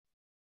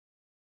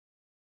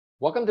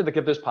Welcome to the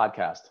Gifters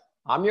Podcast.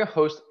 I'm your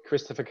host,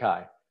 Christopher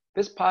Kai.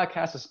 This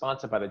podcast is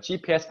sponsored by the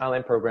GPS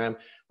Online program,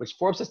 which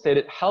Forbes has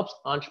stated helps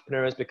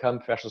entrepreneurs become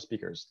professional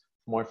speakers.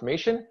 For more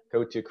information,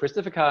 go to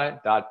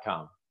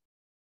christopherkai.com.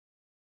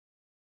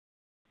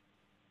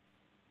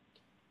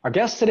 Our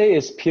guest today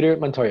is Peter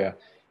Montoya.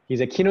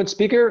 He's a keynote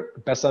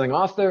speaker, best-selling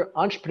author,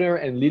 entrepreneur,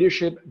 and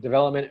leadership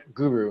development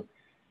guru.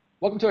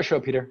 Welcome to our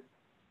show, Peter.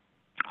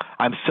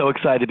 I'm so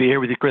excited to be here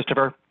with you,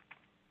 Christopher.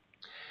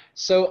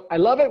 So I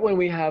love it when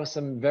we have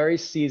some very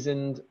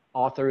seasoned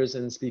authors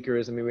and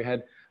speakers. I mean, we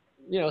had,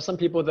 some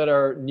people that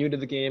are new to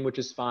the game, which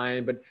is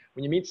fine. But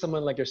when you meet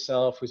someone like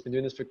yourself, who's been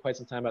doing this for quite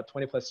some time, about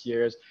 20 plus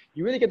years,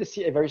 you really get to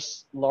see a very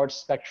large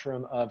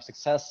spectrum of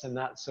success and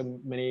not so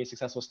many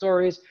successful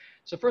stories.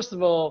 So first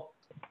of all,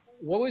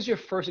 what was your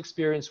first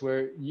experience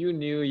where you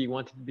knew you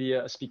wanted to be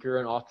a speaker,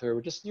 an author,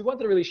 or just you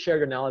wanted to really share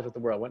your knowledge with the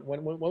world?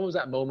 When was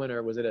that moment,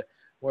 or was it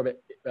more of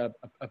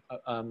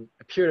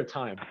a period of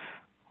time?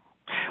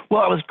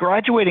 Well, I was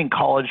graduating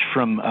college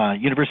from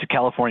University of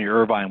California,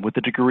 Irvine, with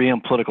a degree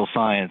in political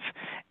science,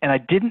 and I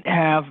didn't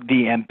have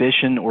the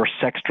ambition or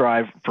sex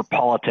drive for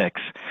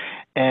politics.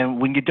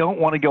 And when you don't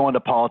want to go into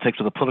politics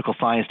with a political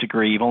science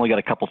degree, you've only got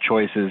a couple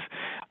choices,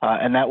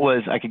 and that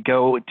was I could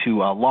go to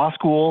law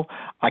school,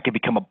 I could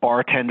become a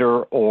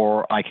bartender,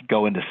 or I could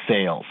go into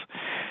sales.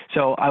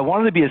 So I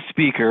wanted to be a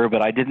speaker,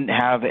 but I didn't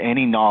have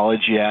any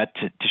knowledge yet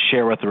to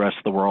share with the rest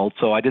of the world.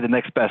 So I did the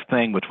next best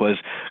thing, which was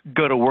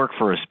go to work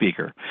for a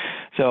speaker.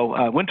 So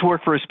I went to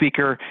work for a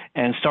speaker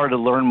and started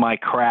to learn my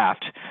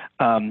craft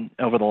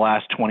over the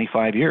last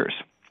 25 years.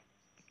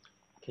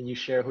 Can you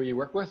share who you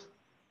work with?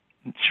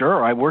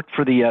 Sure. I worked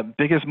for the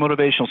biggest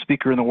motivational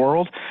speaker in the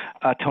world,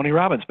 Tony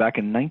Robbins, back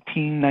in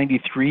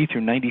 1993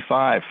 through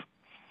 95.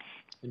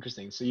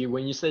 Interesting. So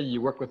when you say you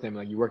work with him,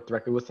 like you work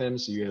directly with him,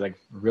 so you're like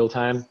real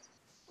time?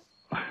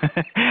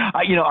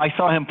 I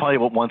saw him probably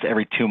once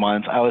every 2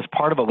 months. I was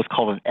part of what was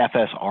called an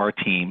FSR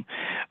team,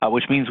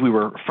 which means we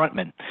were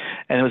frontmen.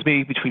 And it was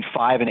maybe between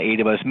 5 and 8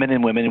 of us, men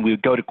and women, and we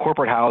would go to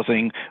corporate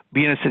housing,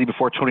 be in a city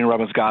before Tony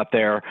Robbins got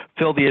there,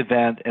 fill the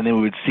event, and then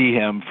we would see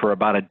him for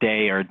about a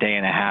day or a day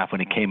and a half when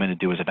he came in to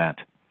do his event.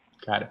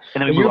 Got it.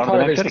 And then you were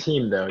part of his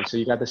team, though, so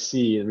you got to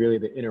see really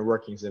the inner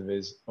workings of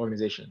his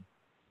organization.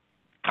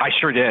 I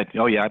sure did.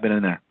 Oh, yeah, I've been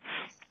in there.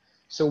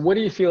 So what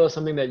do you feel is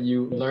something that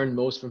you learned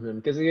most from him?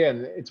 Because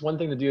again, it's one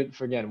thing to do it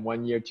for,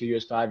 1 year, 2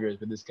 years, 5 years,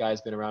 but this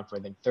guy's been around for, I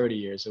think, 30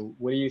 years. So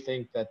what do you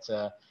think that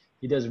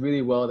he does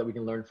really well that we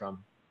can learn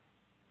from?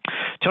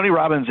 Tony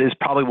Robbins is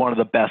probably one of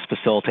the best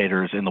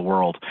facilitators in the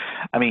world.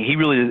 I mean, he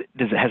really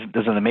does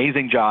an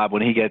amazing job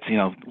when he gets,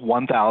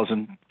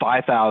 1,000,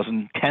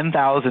 5,000,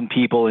 10,000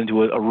 people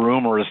into a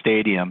room or a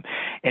stadium,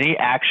 and he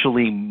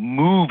actually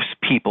moves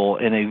people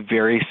in a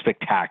very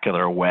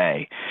spectacular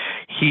way.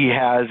 He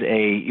has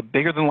a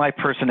bigger-than-life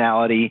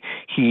personality.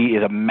 He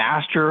is a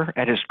master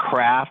at his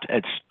craft,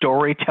 at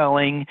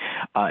storytelling,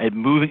 at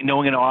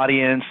knowing an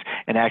audience,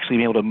 and actually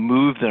being able to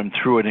move them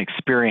through an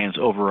experience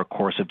over a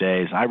course of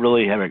days. I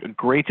really have a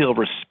great deal of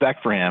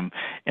respect for him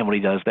and what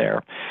he does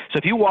there. So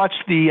if you watch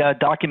the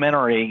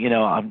documentary,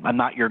 I'm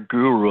Not Your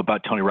Guru,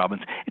 about Tony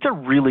Robbins, it's a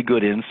really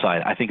good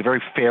insight. I think a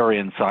very fair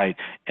insight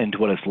into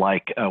what it's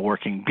like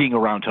being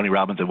around Tony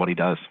Robbins and what he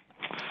does.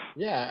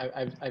 Yeah,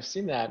 I've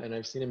seen that, and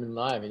I've seen him in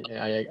live. And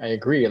I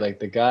agree. Like,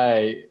 the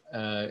guy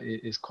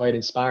is quite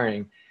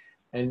inspiring.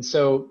 And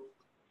so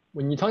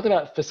when you talked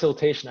about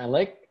facilitation, I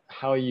like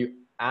how you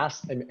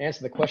asked and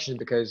answered the question,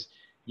 because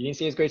you didn't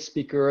say he's a great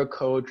speaker, or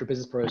coach, or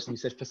business person. You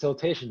said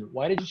facilitation.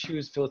 Why did you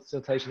choose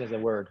facilitation as a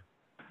word?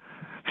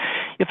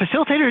 Yeah,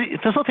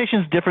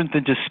 facilitation is different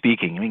than just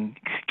speaking. I mean,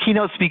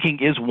 keynote speaking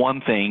is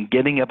one thing,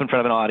 getting up in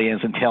front of an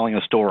audience and telling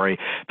a story.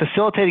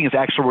 Facilitating is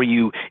actually where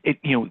you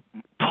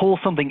pull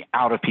something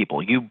out of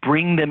people. You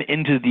bring them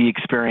into the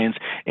experience,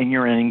 and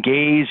you're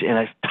engaged in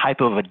a type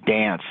of a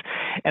dance.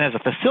 And as a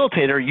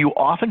facilitator, you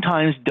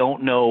oftentimes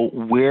don't know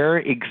where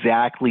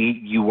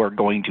exactly you are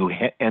going to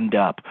end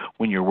up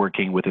when you're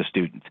working with a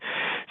student.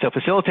 So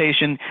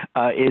facilitation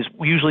is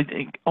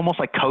usually almost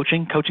like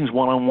coaching. Coaching is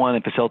one-on-one,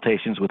 and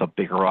facilitation is with a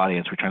bigger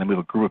audience. We're trying to move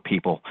a group of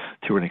people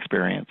through an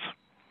experience.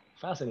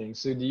 Fascinating.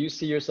 So do you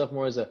see yourself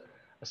more as a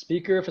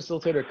speaker,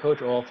 facilitator,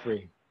 coach, or all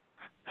three?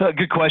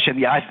 Good question.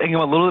 Yeah, I think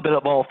I'm a little bit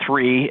of all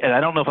three, and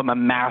I don't know if I'm a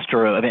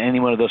master of any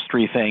one of those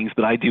three things,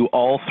 but I do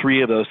all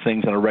three of those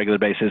things on a regular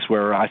basis,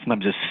 where I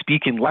sometimes just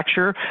speak and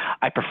lecture.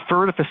 I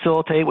prefer to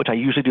facilitate, which I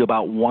usually do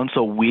about once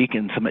a week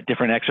in some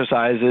different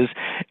exercises,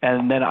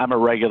 and then I'm a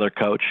regular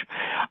coach.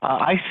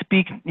 I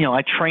speak,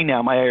 I train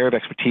now. My area of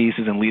expertise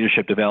is in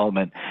leadership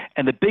development,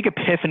 and the big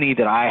epiphany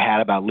that I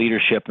had about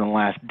leadership in the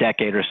last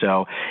decade or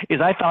so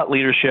is I thought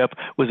leadership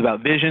was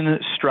about vision,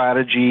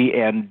 strategy,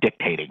 and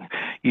dictating.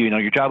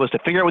 Your job was to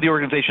figure out where the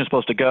organization is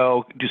supposed to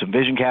go, do some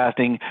vision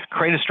casting,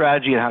 create a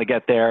strategy on how to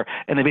get there,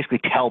 and then basically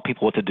tell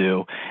people what to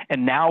do.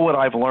 And now what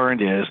I've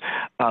learned is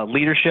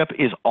leadership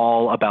is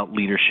all about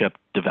leadership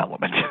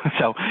development.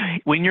 So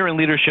when you're in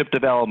leadership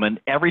development,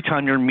 every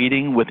time you're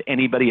meeting with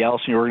anybody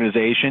else in your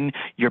organization,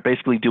 you're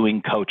basically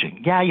doing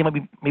coaching. Yeah, you might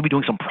be maybe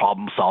doing some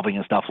problem solving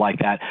and stuff like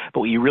that, but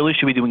what you really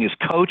should be doing is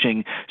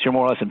coaching, so you're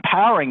more or less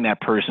empowering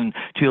that person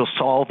to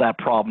solve that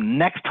problem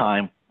next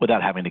time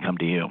without having to come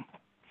to you.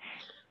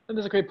 And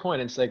that's a great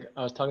point. It's like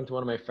I was talking to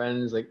one of my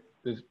friends, like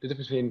the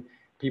difference between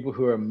people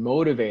who are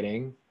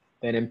motivating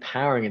and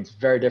empowering, it's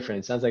very different.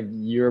 It sounds like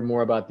you're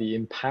more about the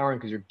empowering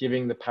because you're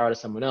giving the power to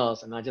someone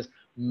else and not just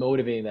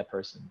motivating that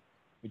person.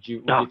 Would you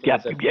think Yeah,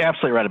 that's you're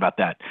absolutely right about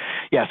that.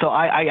 Yeah, so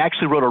I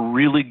actually wrote a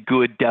really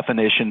good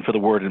definition for the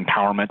word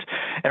empowerment.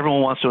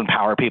 Everyone wants to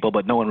empower people,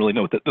 but no one really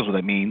knows what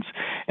that means.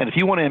 And if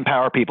you want to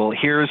empower people,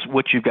 here's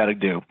what you've got to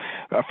do.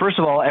 First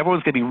of all,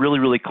 everyone's going to be really,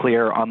 really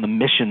clear on the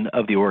mission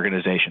of the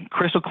organization,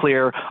 crystal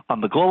clear on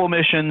the global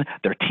mission,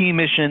 their team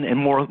mission, and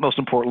most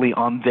importantly,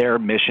 on their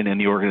mission in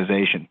the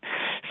organization.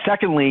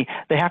 Secondly,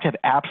 they have to have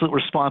absolute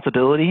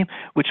responsibility,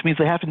 which means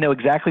they have to know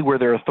exactly where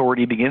their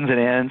authority begins and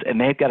ends,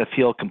 and they've got to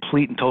feel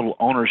complete and total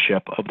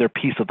ownership of their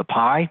piece of the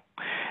pie.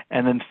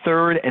 And then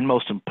third, and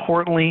most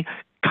importantly,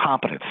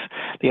 competence.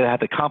 They got to have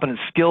the competent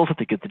skills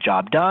to get the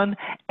job done,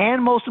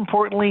 and most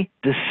importantly,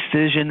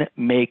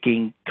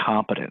 decision-making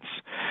competence.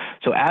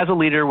 So as a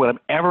leader,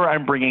 whenever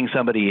I'm bringing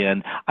somebody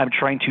in, I'm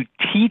trying to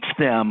teach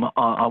them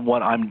on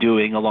what I'm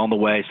doing along the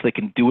way so they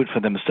can do it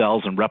for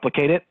themselves and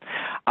replicate it.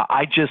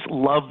 I just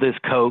love this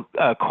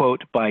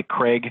quote by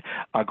Craig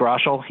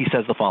Groeschel. He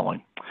says the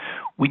following: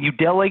 when you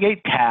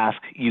delegate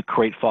tasks, you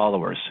create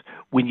followers.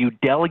 When you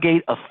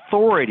delegate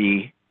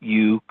authority,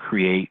 you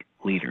create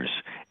leaders.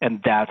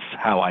 And that's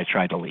how I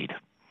try to lead.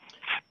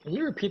 Can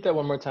you repeat that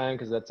one more time?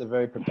 Because that's a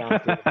very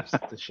profound thing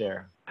to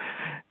share.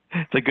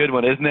 It's a good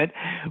one, isn't it?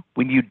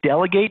 When you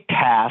delegate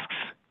tasks,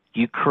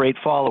 you create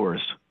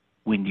followers.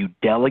 When you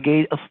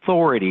delegate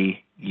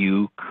authority,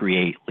 you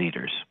create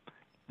leaders.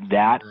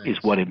 That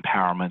is what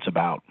empowerment's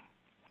about.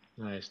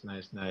 Nice,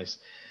 nice, nice.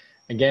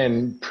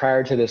 Again,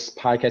 prior to this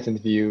podcast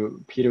interview,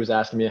 Peter was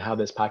asking me how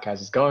this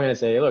podcast is going. And I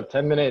say, look,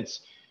 10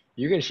 minutes,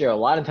 you can share a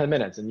lot in 10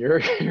 minutes. And you're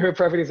a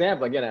perfect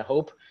example. Again, I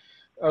hope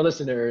our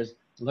listeners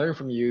learn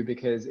from you,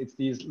 because it's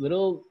these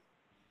little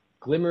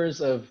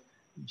glimmers of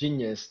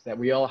genius that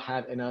we all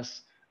have in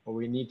us, or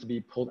we need to be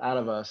pulled out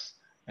of us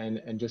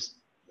and just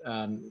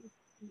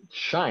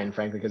shine,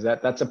 frankly, because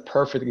that's a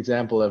perfect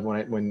example of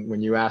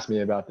when you asked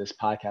me about this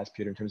podcast,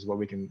 Peter, in terms of what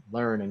we can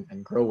learn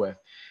and grow with.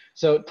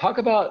 So talk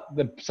about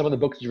some of the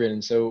books you've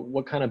written. So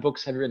what kind of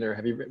books have you written, or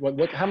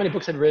how many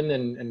books have you written,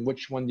 and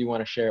which one do you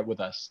want to share with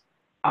us?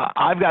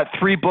 I've got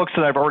 3 books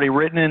that I've already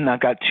written, and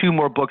I've got 2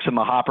 more books in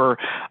the hopper.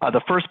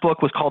 The first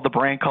book was called The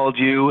Brand Called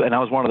You, and I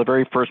was one of the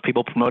very first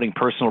people promoting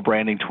personal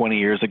branding 20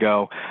 years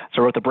ago.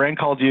 So I wrote The Brand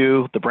Called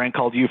You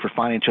for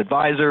financial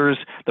advisors,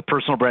 The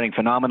Personal Branding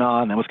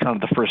Phenomenon. That was kind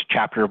of the first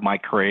chapter of my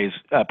career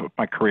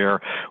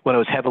when I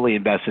was heavily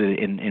invested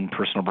in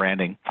personal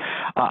branding.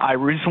 I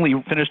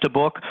recently finished a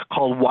book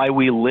called Why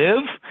We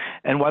Live,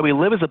 and Why We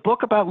Live is a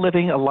book about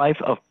living a life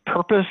of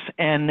purpose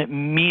and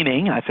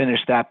meaning. I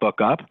finished that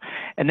book up.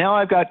 And now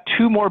I've got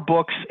 2 more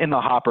books in the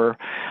hopper.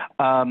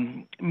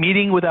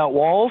 Meeting Without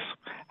Walls,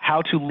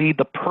 How to Lead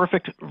the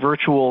Perfect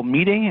Virtual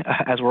Meeting.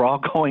 As we're all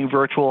going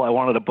virtual, I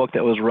wanted a book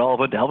that was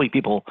relevant to helping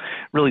people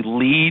really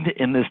lead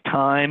in this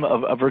time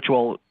of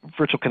virtual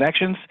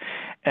connections.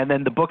 And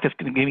then the book that's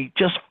going to be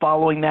just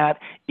following that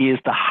is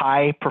The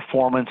High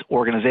Performance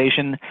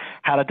Organization,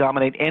 How to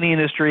Dominate Any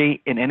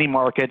Industry in Any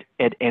Market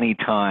at Any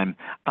Time.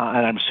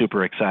 And I'm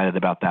super excited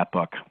about that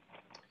book.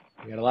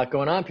 You got a lot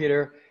going on,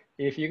 Peter.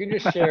 If you can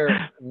just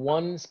share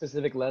one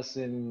specific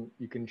lesson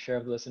you can share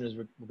with the listeners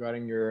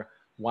regarding your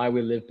Why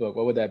We Live book,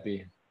 what would that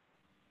be?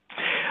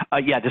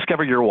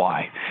 Discover your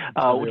why.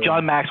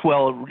 John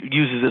Maxwell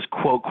uses this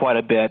quote quite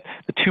a bit.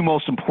 The 2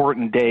 most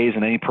important days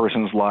in any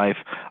person's life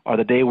are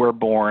the day we're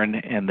born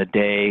and the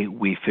day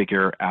we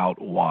figure out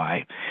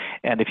why.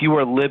 And if you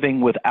are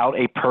living without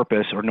a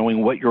purpose or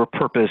knowing what your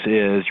purpose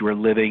is, you are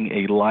living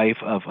a life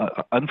of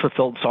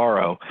unfulfilled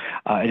sorrow.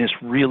 And it's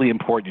really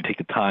important to take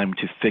the time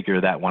to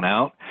figure that one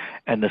out.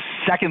 And the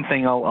second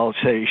thing I'll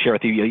share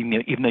with you,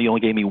 even though you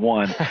only gave me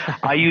one,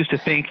 I used to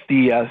think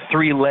the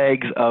 3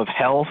 legs of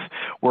health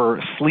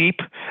were sleep,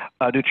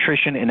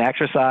 nutrition, and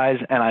exercise,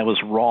 and I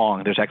was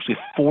wrong. There's actually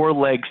 4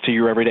 legs to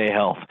your everyday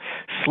health: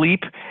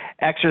 sleep,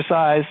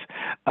 exercise,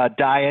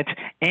 diet,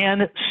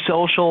 and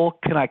social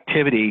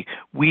connectivity.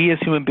 We as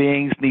human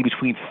beings need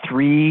between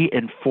 3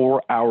 and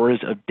 4 hours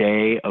a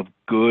day of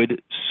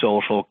good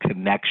social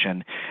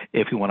connection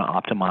if we want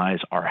to optimize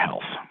our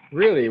health.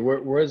 Really?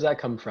 Where does that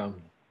come from?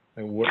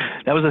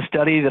 That was a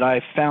study that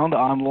I found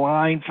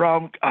online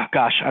from,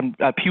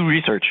 Pew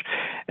Research,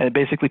 and it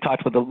basically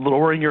talked about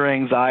lowering your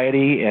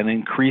anxiety and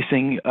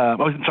increasing,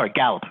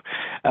 Gallup,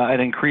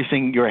 and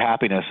increasing your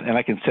happiness. And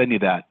I can send you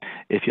that.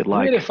 if you'd 3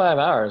 like. to 5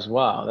 hours.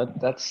 Wow,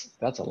 that's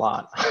a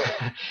lot.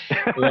 I'm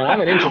an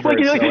Well,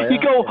 introvert, so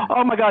you go, yeah.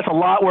 oh my God, it's a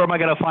lot. Where am I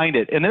going to find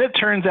it? And then it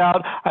turns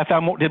out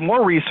did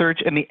more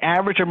research, and the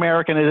average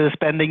American is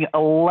spending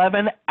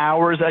 11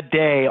 hours a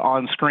day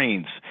on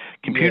screens,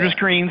 computer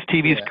screens,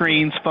 TV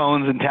screens,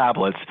 phones, and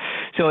tablets.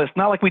 So it's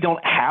not like we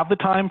don't have the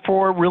time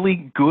for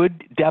really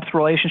good depth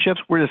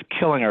relationships. We're just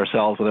killing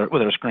ourselves with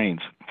our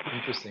screens.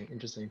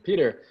 Interesting.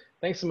 Peter,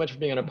 thanks so much for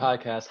being on a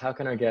podcast. How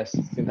can our guests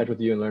get in touch with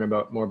you and learn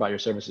more about your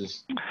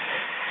services?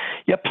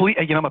 Yeah, please,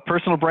 I'm a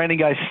personal branding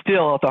guy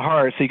still at the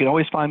heart, so you can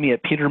always find me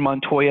at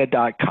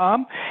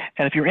petermontoya.com.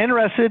 And if you're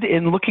interested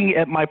in looking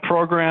at my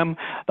program,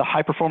 the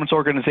High Performance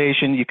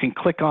Organization, you can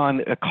click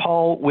on a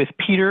call with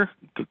Peter,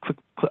 click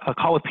a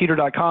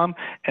callwithpeter.com,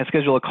 and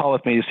schedule a call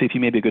with me to see if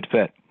you may be a good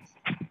fit.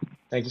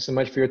 Thank you so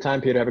much for your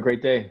time, Peter. Have a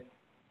great day.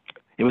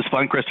 It was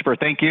fun, Christopher.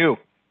 Thank you.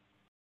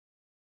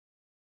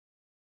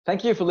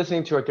 Thank you for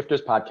listening to our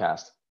Gifters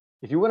podcast.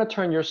 If you want to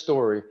turn your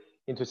story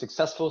into a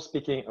successful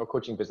speaking or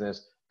coaching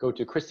business, go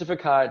to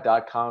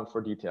christopherkai.com for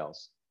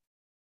details.